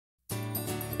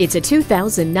It's a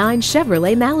 2009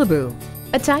 Chevrolet Malibu.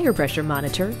 A tire pressure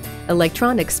monitor,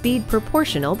 electronic speed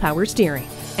proportional power steering,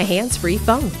 a hands-free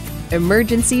phone,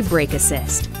 emergency brake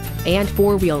assist, and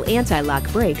four-wheel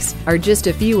anti-lock brakes are just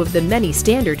a few of the many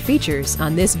standard features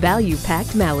on this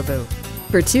value-packed Malibu.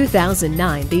 For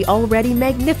 2009, the already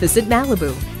magnificent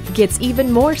Malibu gets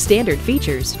even more standard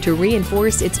features to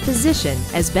reinforce its position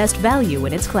as best value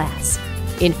in its class.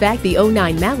 In fact, the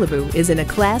 '09 Malibu is in a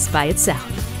class by itself.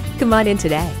 Come on in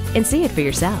today and see it for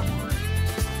yourself.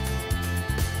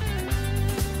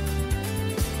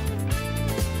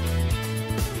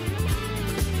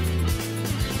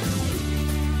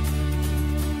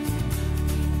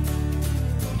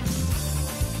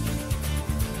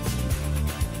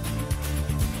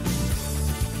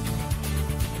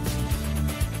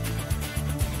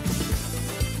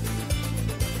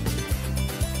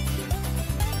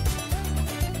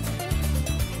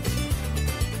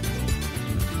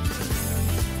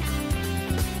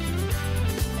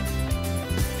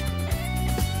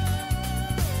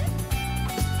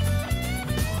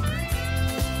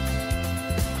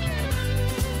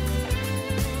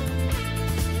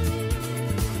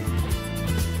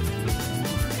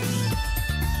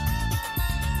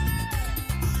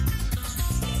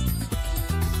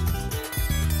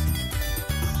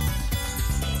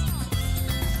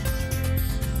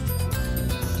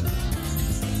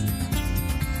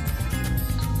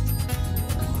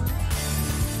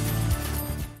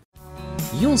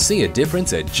 You'll see a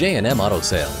difference at J M Auto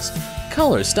Sales.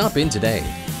 Call or stop in today.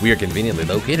 We are conveniently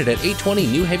located at 820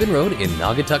 New Haven Road in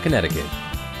Naugatuck, Connecticut.